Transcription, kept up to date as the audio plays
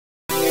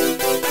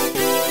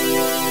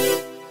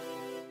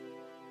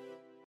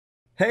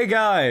Hey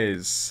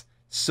guys!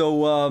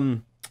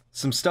 So,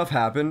 some stuff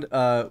happened.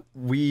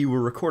 We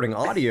were recording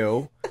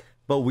audio,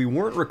 but we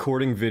weren't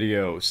recording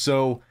video,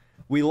 so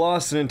we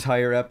lost an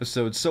entire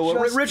episode. So,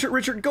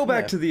 Richard, go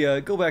back to the,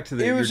 It was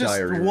your just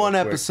diary one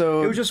real quick.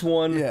 episode. It was just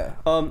one.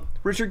 Yeah.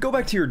 Richard, go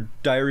back to your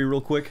diary real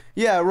quick.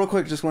 Yeah, real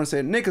quick, just want to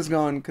say Nick is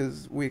gone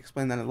because we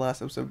explained that in the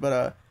last episode.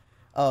 But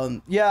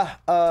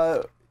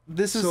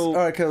this is all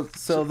right.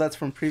 So that's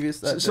from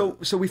previous.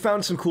 So we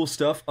found some cool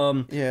stuff.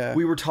 Yeah.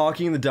 We were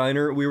talking in the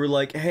diner. We were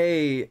like,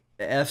 "Hey,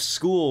 F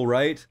school,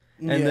 right?"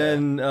 And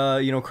then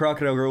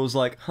Crocodile Girl was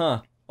like,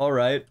 "Huh, all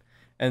right."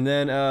 And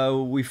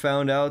then we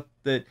found out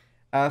that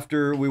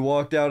after we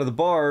walked out of the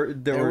bar,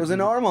 there was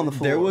an arm on the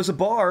floor. There was a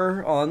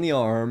bar on the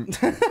arm.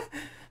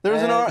 There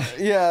was an arm.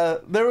 Yeah,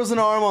 there was an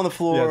arm on the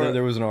floor. Yeah,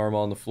 there was an arm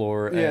on the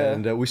floor,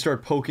 and we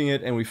started poking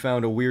it, and we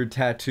found a weird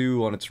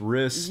tattoo on its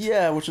wrist.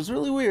 Yeah, which was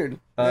really weird.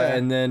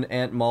 And then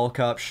Aunt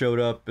Mallcop showed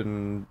up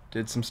and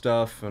did some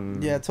stuff,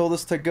 and told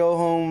us to go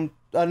home,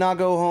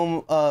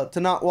 to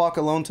not walk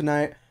alone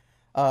tonight,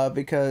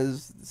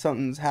 because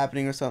something's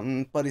happening or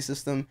something, buddy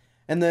system.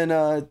 And then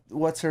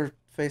what's her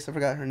face? I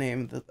forgot her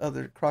name. The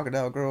other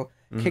crocodile girl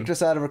kicked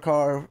us out of her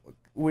car.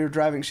 We were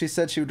driving. She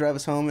said she would drive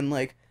us home, and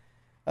we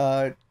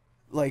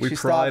she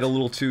pried a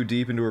little too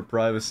deep into her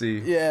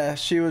privacy. Yeah,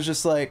 she was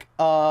just like,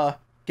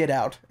 get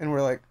out. And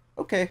we're like,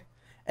 okay.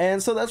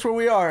 And so that's where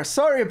we are.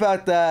 Sorry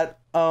about that.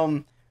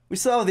 We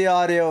still have the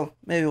audio.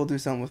 Maybe we'll do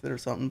something with it or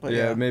something. But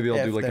yeah, maybe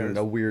I'll do like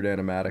a weird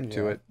animatic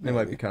to it. It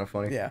might be kind of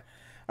funny. Yeah.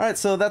 All right,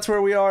 so that's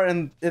where we are,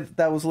 and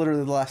that was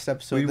literally the last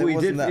episode. We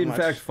did, in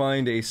fact,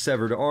 find a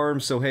severed arm,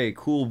 so hey,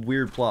 cool,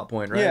 weird plot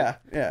point, right? Yeah,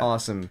 yeah.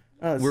 Awesome.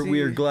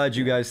 We are glad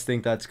you guys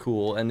think that's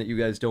cool, and that you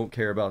guys don't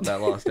care about that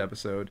lost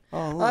episode.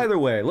 Either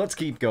way, let's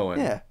keep going.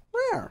 Yeah.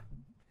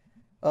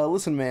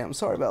 Listen, ma'am,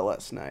 sorry about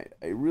last night.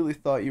 I really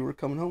thought you were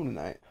coming home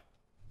tonight.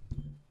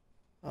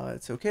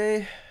 It's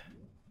okay.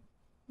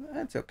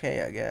 That's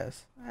okay, I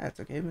guess. That's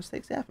okay.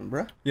 Mistakes happen,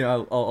 bruh.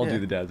 Yeah, I'll do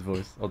the dad's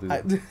voice. I'll do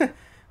that.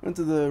 Went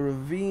to the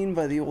ravine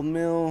by the old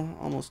mill.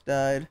 Almost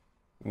died.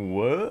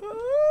 What?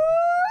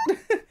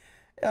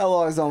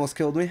 Outlaws almost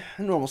killed me.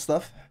 Normal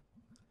stuff.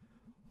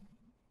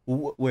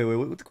 Wait.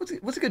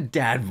 What's a good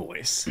dad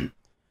voice?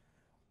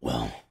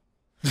 Well,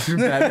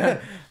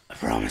 I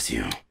promise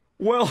you.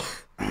 Well,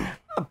 I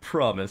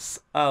promise.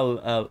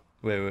 I'll.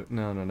 Wait.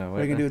 No.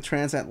 We're gonna do a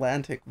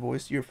transatlantic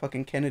voice. Your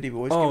fucking Kennedy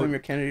voice. Give him your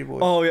Kennedy voice.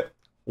 Oh yeah.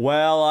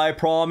 Well, I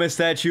promise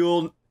that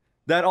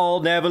I'll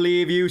never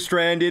leave you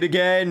stranded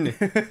again.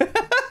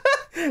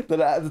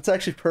 That's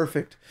actually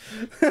perfect.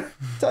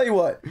 Tell you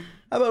what,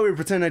 how about we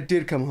pretend I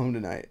did come home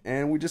tonight,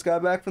 and we just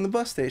got back from the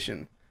bus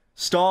station.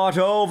 Start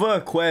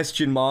over, ?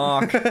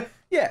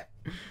 Yeah.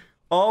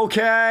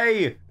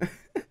 Okay.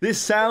 This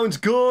sounds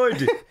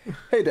good.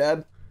 Hey,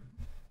 Dad.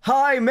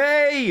 Hi,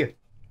 May.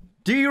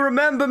 Do you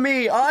remember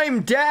me?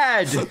 I'm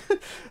Dad.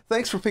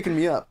 Thanks for picking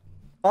me up.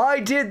 I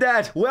did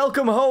that.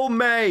 Welcome home,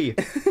 May.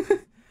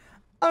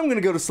 I'm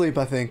gonna go to sleep,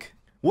 I think.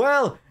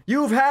 Well,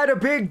 you've had a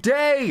big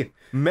day,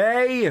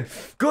 May.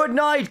 Good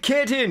night,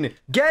 kitten.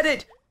 Get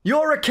it?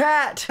 You're a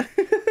cat.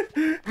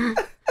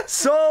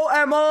 So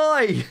am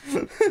I.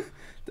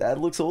 Dad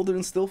looks older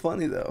and still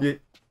funny, though. Yeah.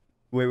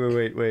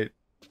 Wait.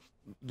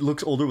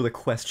 Looks older with a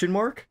question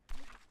mark?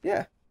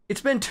 Yeah.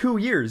 It's been 2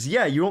 years.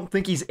 Yeah, you don't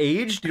think he's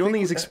aged? You don't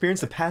think he's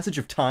experienced the passage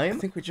of time? I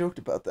think we joked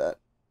about that.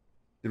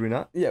 Did we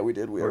not? Yeah, we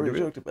did. We already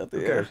joked about that.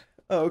 Okay. Yeah.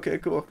 Oh, okay,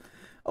 cool.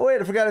 Oh,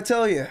 wait, I forgot to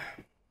tell you.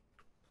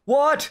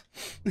 What?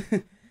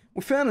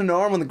 We found an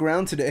arm on the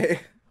ground today.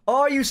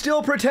 Are you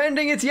still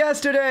pretending it's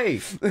yesterday?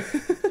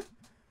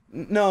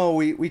 No,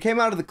 we came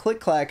out of the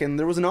click-clack and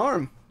there was an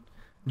arm.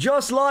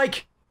 Just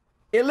like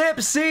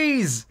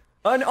ellipses!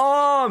 An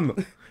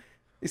arm!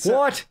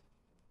 What?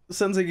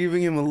 Sounds like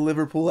giving him a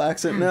Liverpool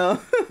accent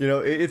now. You know,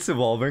 it's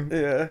evolving.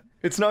 Yeah.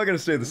 It's not gonna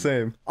stay the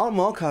same. Our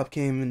mall cop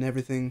came and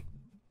everything.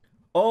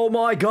 Oh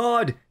my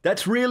god!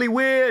 That's really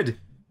weird!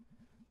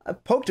 I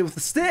poked it with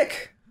a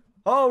stick!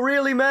 Oh,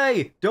 really,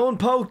 May? Don't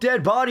poke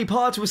dead body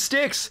parts with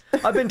sticks!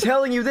 I've been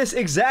telling you this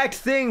exact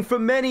thing for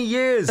many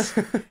years!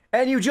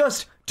 And you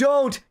just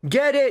don't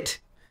get it!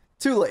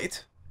 Too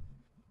late.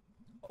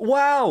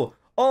 Wow!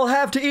 I'll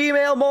have to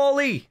email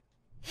Molly!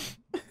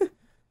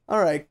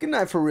 Alright, good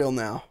night for real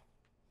now.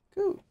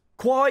 Cool.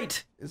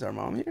 Quite! Is our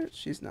mom here?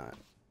 She's not.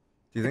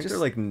 Do you think they're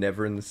like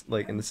never in this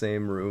in the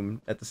same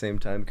room at the same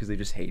time because they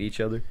just hate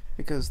each other?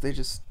 Because they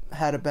just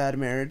had a bad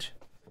marriage.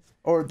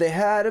 Or they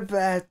had a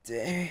bad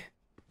day.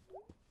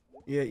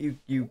 Yeah,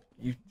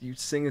 you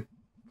sing it.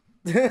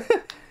 There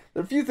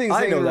are a few things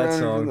I know that around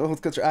song. The whole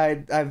culture.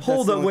 I've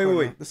Hold up,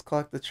 wait. This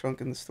clock that's shrunk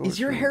in the store. Is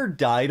your hair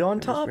dyed on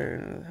top?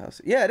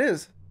 House. Yeah, it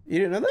is. You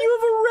didn't know that? You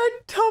have a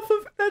red tuft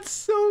of. That's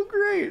so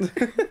great.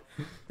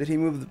 Did he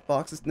move the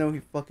boxes? No,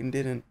 he fucking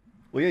didn't.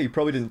 Well, yeah, you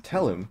probably didn't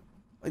tell him.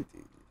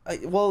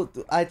 Well,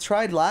 I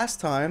tried last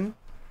time.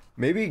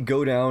 Maybe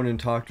go down and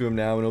talk to him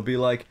now, and he'll be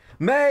like,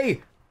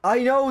 May, I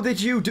know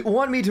that you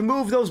want me to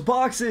move those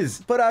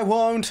boxes, but I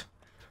won't.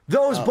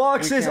 Those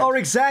boxes are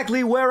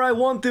exactly where I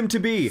want them to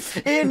be.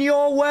 In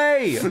your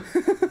way!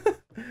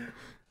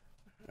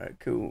 Alright,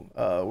 cool.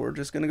 We're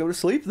just gonna go to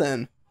sleep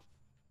then.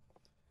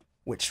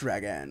 Witch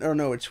dragon. Or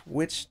no, it's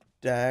witch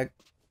dag...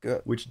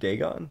 Which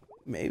Dagon?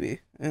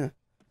 Maybe. Yeah.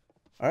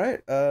 Alright,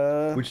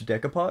 Which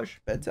decoupage?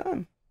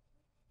 bedtime.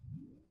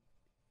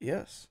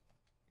 Yes.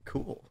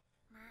 Cool.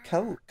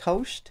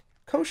 Kosher.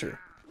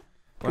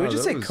 Can Wow, we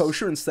just that say was-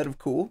 kosher instead of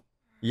cool?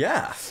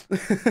 Yeah.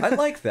 I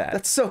like that.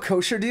 That's so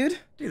kosher, dude.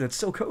 Dude, that's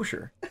so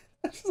kosher.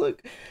 It's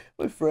like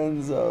my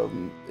friends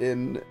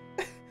in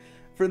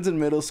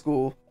middle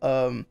school.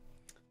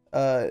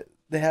 They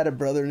had a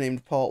brother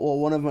named Paul. Well,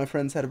 one of my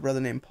friends had a brother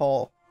named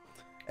Paul,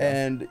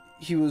 and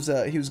he was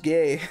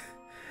gay.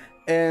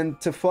 And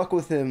to fuck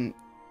with him,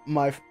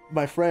 my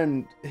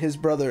friend, his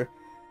brother,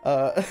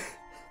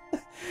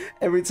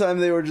 every time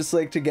they were just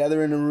like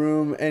together in a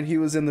room and he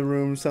was in the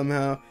room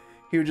somehow,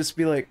 he would just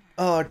be like,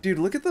 "Oh, dude,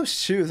 look at those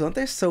shoes! Aren't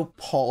they so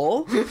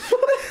Paul?" Dude,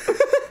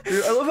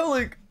 I love how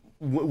like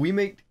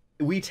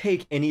we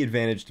take any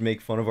advantage to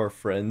make fun of our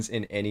friends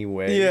in any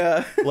way.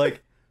 Yeah.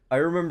 Like I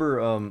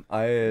remember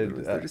I It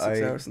was had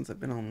 36 hours since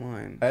I've been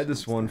online. I had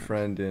this one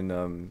friend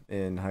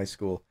in high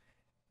school,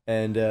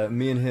 and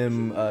me and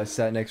him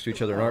sat next to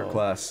each other in art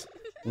class.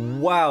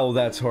 Wow,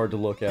 that's hard to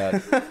look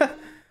at.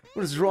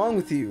 What is wrong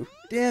with you?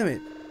 Damn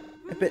it.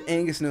 I bet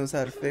Angus knows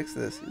how to fix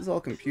this. It's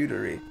all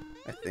computery,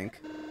 I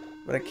think.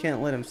 But I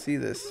can't let him see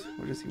this.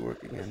 What is he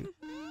working in?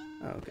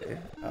 Oh, okay.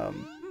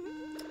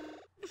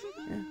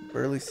 Yeah,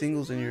 burly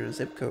singles in your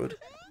zip code.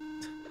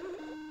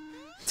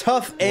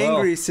 Tough,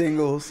 angry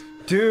singles.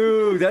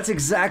 Dude, that's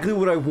exactly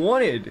what I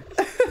wanted.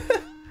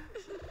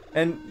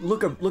 And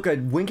look a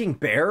winking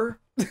bear.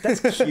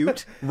 That's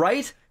cute,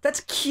 right?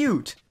 That's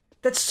cute.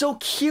 That's so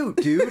cute,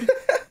 dude.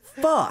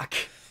 Fuck.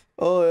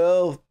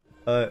 Oh,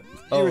 yeah.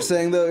 You were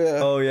saying though,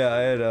 yeah. Oh yeah, I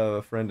had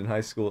a friend in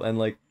high school, and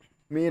like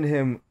me and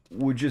him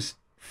would just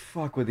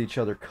fuck with each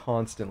other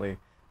constantly.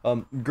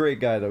 Great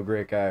guy though,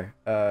 great guy.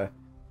 I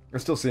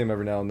still see him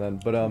every now and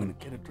then, but I'm gonna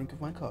get a drink of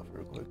my coffee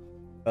real quick.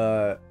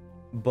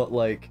 but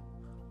like,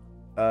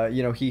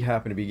 you know, he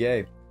happened to be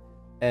gay,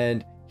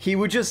 and he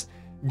would just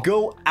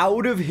go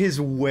out of his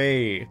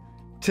way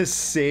to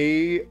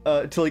say,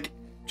 to like,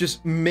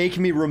 just make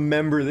me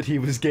remember that he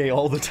was gay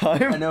all the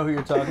time. I know who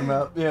you're talking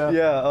about. Yeah.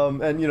 Yeah,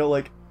 and you know,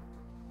 like,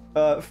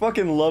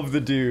 fucking love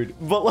the dude.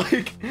 But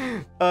like,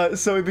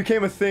 so it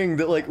became a thing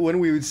that like, when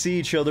we would see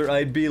each other,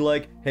 I'd be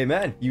like, "Hey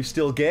man, you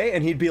still gay?"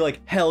 And he'd be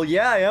like, "Hell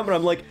yeah, I am." And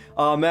I'm like,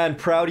 "Aw man,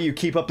 proud of you,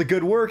 keep up the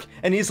good work."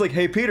 And he's like,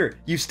 "Hey Peter,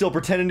 you still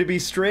pretending to be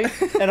straight?"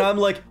 And I'm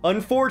like,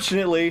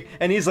 "Unfortunately."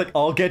 And he's like,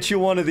 "I'll get you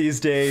one of these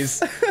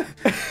days."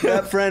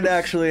 That friend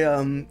actually,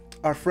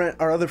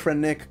 our other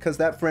friend Nick, because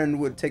that friend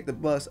would take the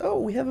bus. Oh,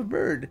 we have a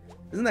bird.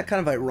 Isn't that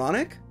kind of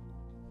ironic?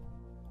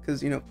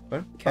 Because, you know,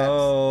 cats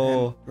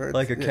and birds.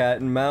 Like a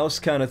cat and mouse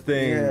kind of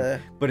thing. Yeah.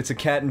 But it's a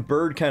cat and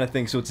bird kind of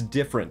thing, so it's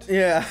different.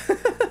 Yeah.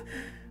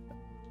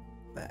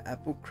 The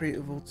Apple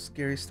Creative Old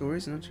Scary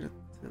Stories. Not sure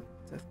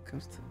death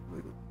comes to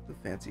the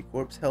fancy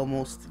corpse. Hell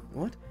most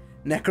what?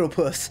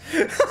 Necropus.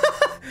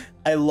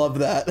 I love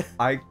that.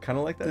 I kind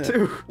of like that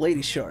too.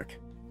 Lady Shark.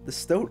 The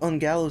Stoat on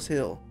Gallows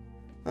Hill.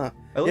 Huh.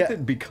 I like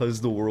that because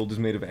the world is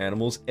made of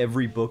animals,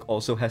 every book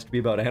also has to be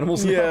about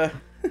animals now. Yeah.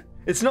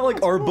 It's not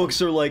like our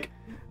books are like,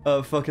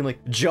 fucking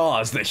like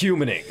Jaws the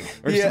Humaning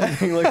or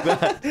something like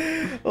that.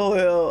 Oh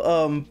hell,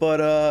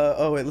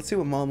 oh wait, let's see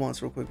what Mom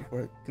wants real quick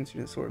before I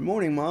continue the story.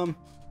 Morning, Mom.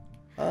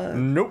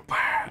 Nope.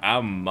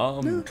 I'm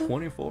mom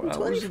 24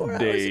 hours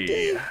a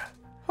day.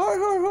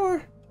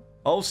 Har.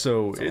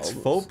 Also, it's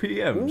 4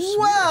 p.m. sweetie.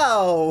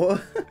 Wow!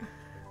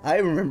 I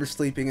remember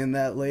sleeping in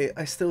that late.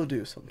 I still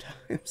do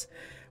sometimes.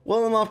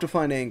 Well, I'm off to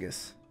find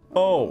Angus.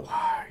 Oh,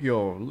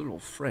 your little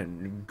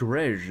friend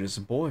Grej's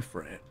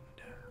boyfriend.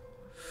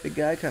 Big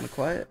guy, kind of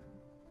quiet.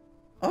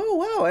 Oh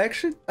wow!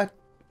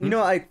 You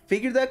know, I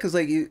figured that because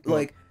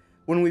like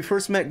when we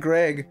first met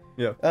Greg,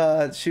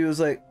 yeah. She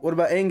was like, "What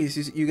about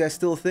Angus? You guys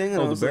still a thing?"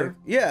 And I was the bear? like,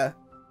 "Yeah,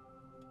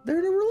 they're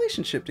in a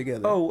relationship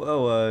together."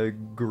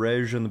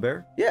 Grej and the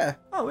bear? Yeah.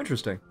 Oh,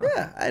 interesting.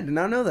 Yeah, I did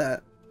not know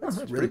that. That's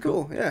that's really pretty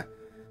cool. cool. Yeah.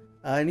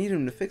 I need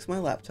him to fix my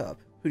laptop.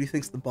 Who do you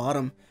think's the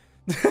bottom?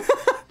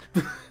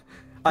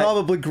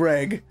 Probably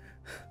Greg.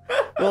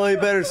 Well, you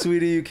better,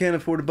 sweetie. You can't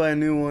afford to buy a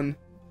new one.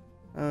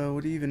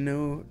 What do you even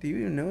know? Do you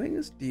even know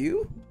Angus? Do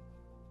you?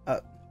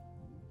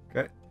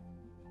 Okay.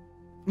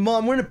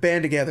 Mom, we're in a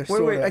band together.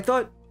 Wait, I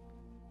thought...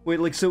 Wait,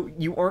 like, so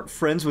you aren't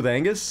friends with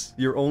Angus?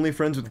 You're only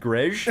friends with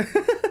Grej?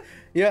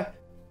 Yeah,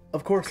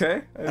 of course.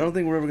 Okay. I don't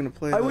think we're ever gonna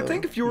play, I would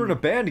think if you were in a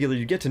band together,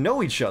 you'd get to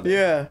know each other.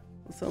 Yeah.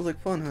 That sounds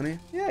like fun, honey.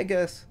 Yeah, I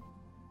guess.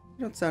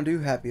 You don't sound too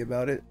happy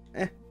about it.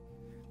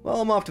 Well,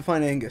 I'm off to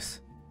find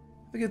Angus.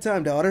 Have a good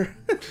time, daughter.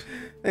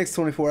 Thanks,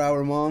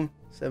 24-hour mom.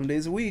 7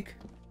 days a week.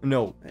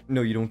 No,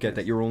 you don't get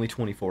that. You're only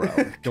 24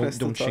 hours.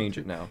 Don't change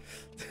it now.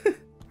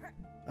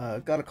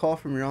 Got a call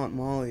from your Aunt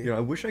Molly. You know,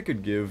 I wish I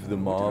could give the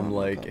mom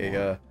like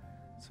a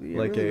Sweet,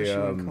 like really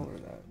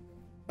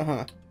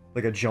a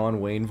like a John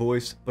Wayne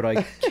voice, but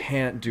I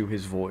can't do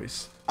his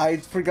voice. I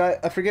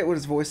forget what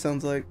his voice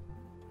sounds like.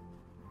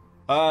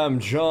 I'm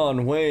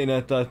John Wayne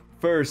at the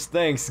first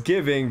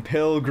Thanksgiving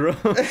pilgrim.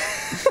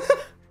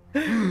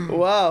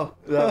 Wow.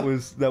 That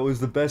was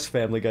the best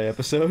Family Guy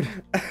episode.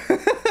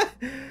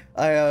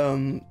 I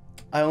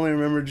only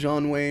remember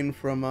John Wayne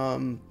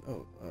from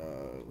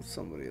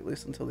somebody, at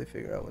least until they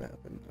figure out what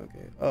happened.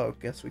 Okay. Oh,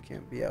 guess we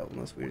can't be out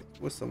unless we're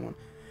with someone.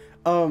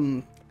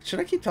 Should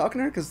I keep talking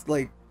to her? Cause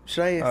like,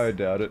 should I? I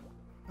doubt it.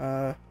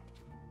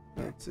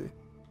 Let's see.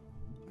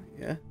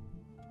 Yeah.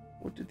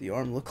 What did the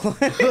arm look like?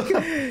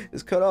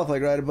 It's cut off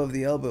like right above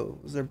the elbow.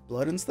 Was there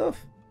blood and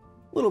stuff?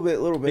 A little bit.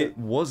 It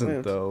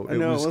wasn't though. It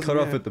was cut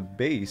off at the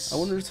base. I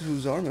wonder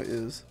whose arm it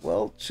is.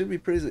 Well, should be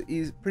pretty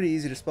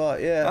easy to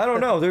spot. Yeah. I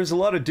don't know. There's a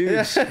lot of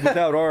dudes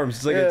without arms.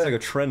 It's like it's like a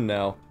trend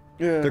now.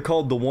 Yeah. They're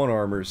called the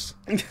one-armers.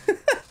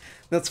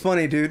 That's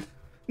funny, dude.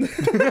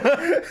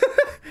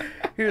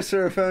 Here,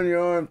 sir, I found your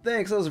arm.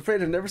 Thanks. I was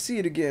afraid I'd never see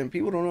it again.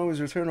 People don't always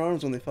return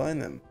arms when they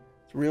find them.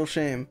 It's a real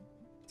shame.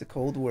 It's a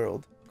cold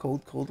world.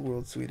 Cold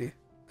world, sweetie.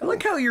 I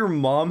like how your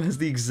mom has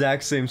the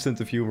exact same sense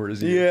of humor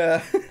as you.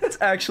 Yeah. That's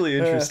actually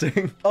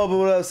interesting. Oh, but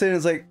what I was saying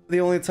is, like, the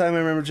only time I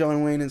remember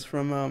John Wayne is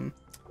from,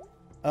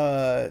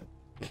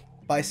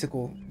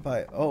 Bicycle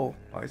by... Oh.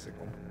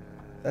 Bicycle.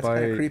 That's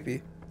kind of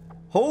creepy.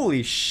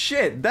 Holy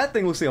shit! That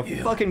thing looks like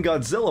a fucking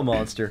Godzilla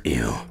monster.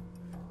 You,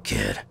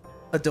 kid.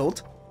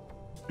 Adult?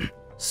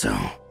 So,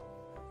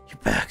 you're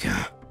back,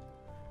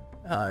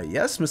 huh?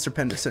 Yes, Mr.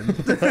 Penderson.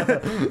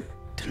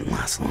 Didn't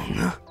last long,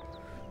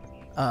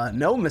 huh?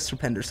 No, Mr.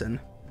 Penderson.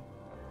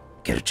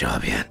 Get a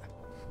job yet?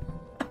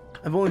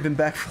 I've only been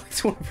back for like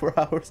 24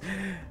 hours.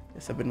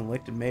 Yes, I've been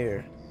elected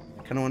mayor.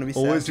 I kind of want to be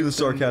Always sassy do the with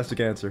them,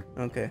 sarcastic answer.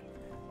 Okay.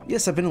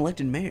 Yes, I've been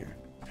elected mayor.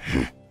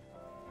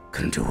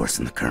 Couldn't do worse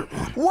than the current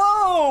one.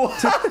 Whoa!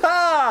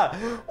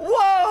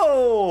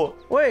 Whoa!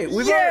 Wait,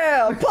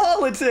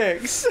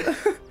 politics!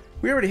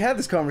 We already had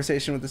this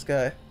conversation with this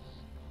guy.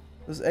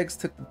 Those eggs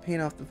took the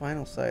paint off the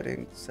vinyl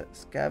siding.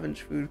 Scavenge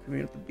food,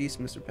 commune with the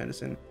beast, Mr.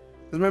 Penderson.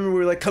 Remember, we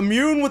were like,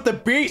 commune with the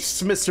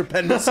beasts, Mr.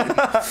 Penderson.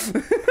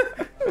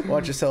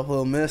 Watch yourself,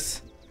 little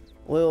miss.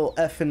 Little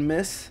effing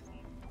miss.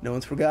 No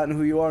one's forgotten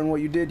who you are and what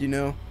you did, you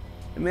know.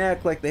 They may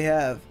act like they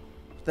have.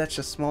 But that's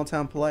just small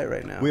town polite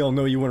right now. We all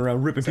know you went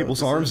around ripping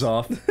people's arms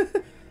off.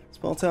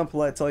 Small town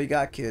polite's all you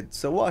got, kid.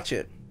 So watch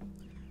it.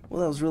 Well,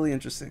 that was really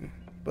interesting.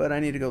 But I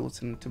need to go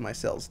listen to my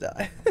cells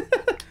die.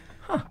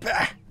 Huh.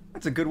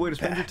 That's a good way to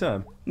spend your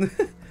time.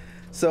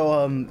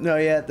 So, no,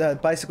 yeah,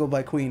 Bicycle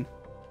by Queen.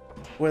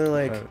 Where they're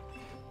like,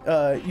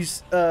 you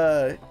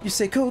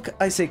say Coke,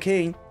 I say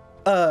Kane.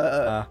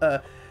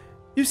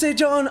 You say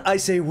John, I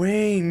say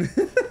Wayne.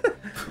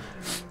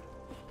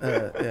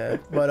 Yeah,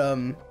 but,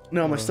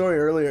 no, my story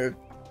earlier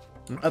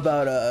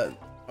about,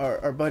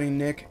 our buddy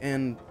Nick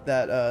and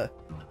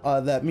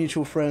that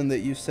mutual friend that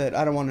you said,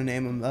 I don't want to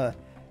name him,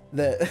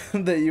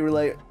 that you were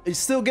like, you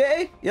still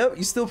gay? Yep,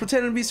 you still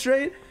pretending to be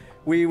straight?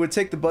 We would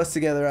take the bus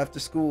together after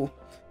school,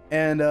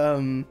 and,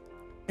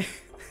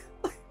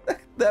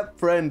 that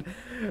friend,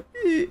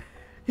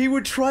 he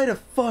would try to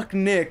fuck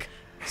Nick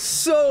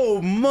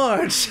so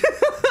much.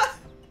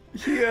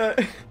 Yeah.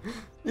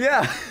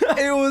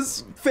 It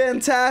was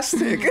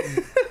fantastic.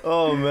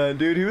 Oh man,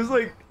 dude, he was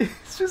like,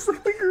 he's just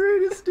like the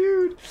greatest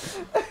dude.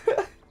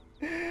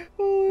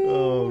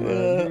 Oh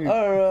man.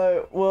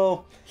 Alright,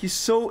 well, he's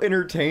so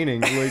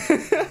entertaining.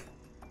 Like,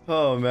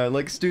 oh man,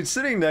 like, dude,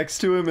 sitting next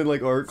to him in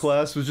like art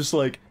class was just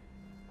like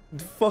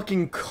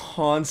fucking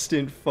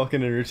constant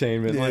fucking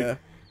entertainment. Yeah.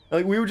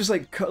 Like we were just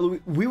like,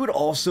 we would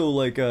also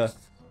like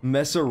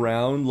mess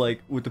around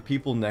like with the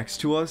people next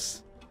to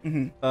us.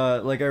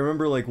 Like I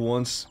remember like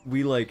once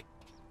we like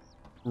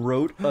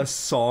wrote a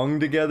song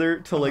together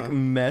to like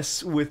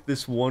mess with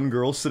this one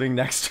girl sitting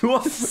next to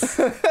us.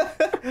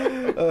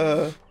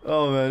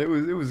 Oh man, it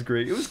was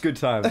great. It was good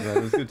times, man.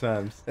 It was good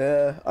times.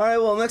 Yeah. All right.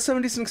 Well, next time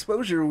Indecent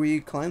Exposure,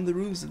 we climb the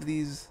roofs of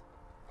these.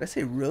 Did I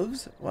say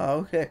roofs? Wow.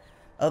 Okay.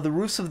 The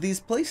roofs of these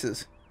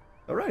places.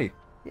 Alrighty.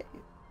 Yeah.